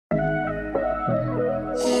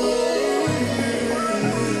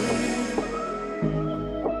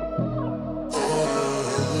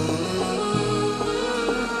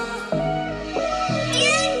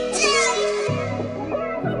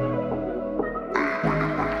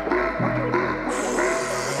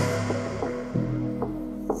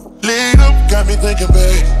thinking,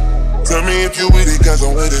 babe? Tell me if you with it, cause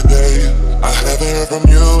I'm with it, babe. I haven't heard from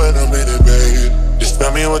you and I'm in it, babe. Just tell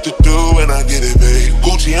me what to do and I get it, babe.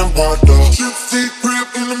 Gucci and Prada. Gypsy crib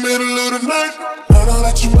in the middle of the night. I know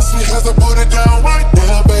that you miss me cause I put it down right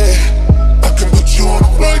now, babe. I can put you on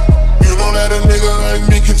a flight. You know that a nigga like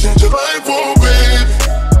me can change your life, oh babe.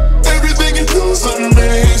 Everything you do is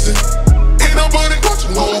amazing. Ain't nobody got you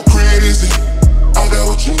go crazy. I got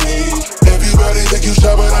what you need. Everybody think you shy,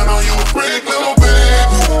 but I know you a freak, little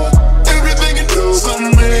baby. Everything you do is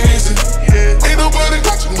amazing. Ain't nobody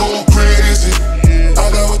got you go crazy. I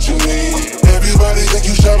got what you need. Everybody think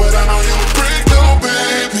you shy, but I know you a freak, little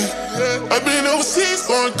baby. I've been overseas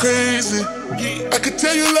going crazy. I could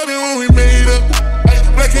tell you love it when we made up.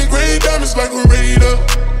 Black and gray diamonds like we're raid up.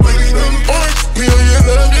 Orange peel, yeah,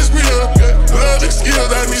 love is real. Love and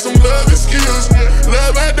skills, I need some love and skills.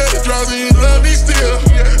 Love out there that draws and you love me still.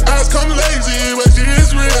 Eyes come lazy, but she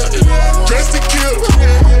is real. Dressed to kill.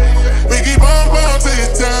 We keep on till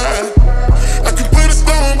you're tired. I can put a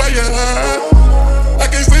stone by your heart. I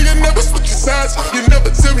can't say you never switch your sides. You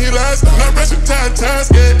never tell me lies. Not rest with ties,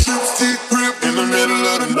 yeah. Gypsy crib in the middle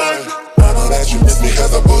of the night. I know that you miss me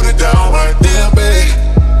cause I put it down right there, babe.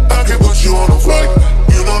 I can put you on a flight.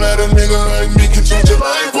 You know that a nigga like me can change your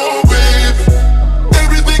life, oh baby.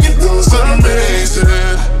 Everything you do is amazing.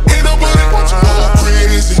 Ain't nobody want you go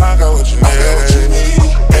crazy. I got what you need.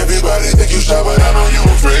 Everybody think you shy, but I know you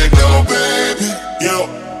a freak, little baby. Yo,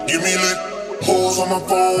 give me lit. Hoes on my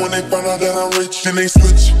phone when they find out that I'm rich. Then they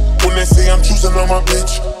switch when they say I'm choosing on my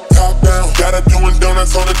bitch. Top down, gotta doing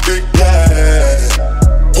donuts on the dick, yeah.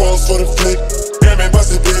 Pause for the flick. Damn it,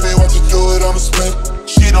 bust it, baby, watch you do it on the split.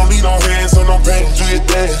 She don't need no hands, so no pain, do your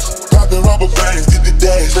dance. Poppin' rubber bands, did the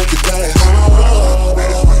dash, make it dance.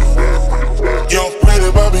 Yo, play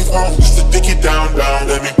the Bobby phone, just to dick it down.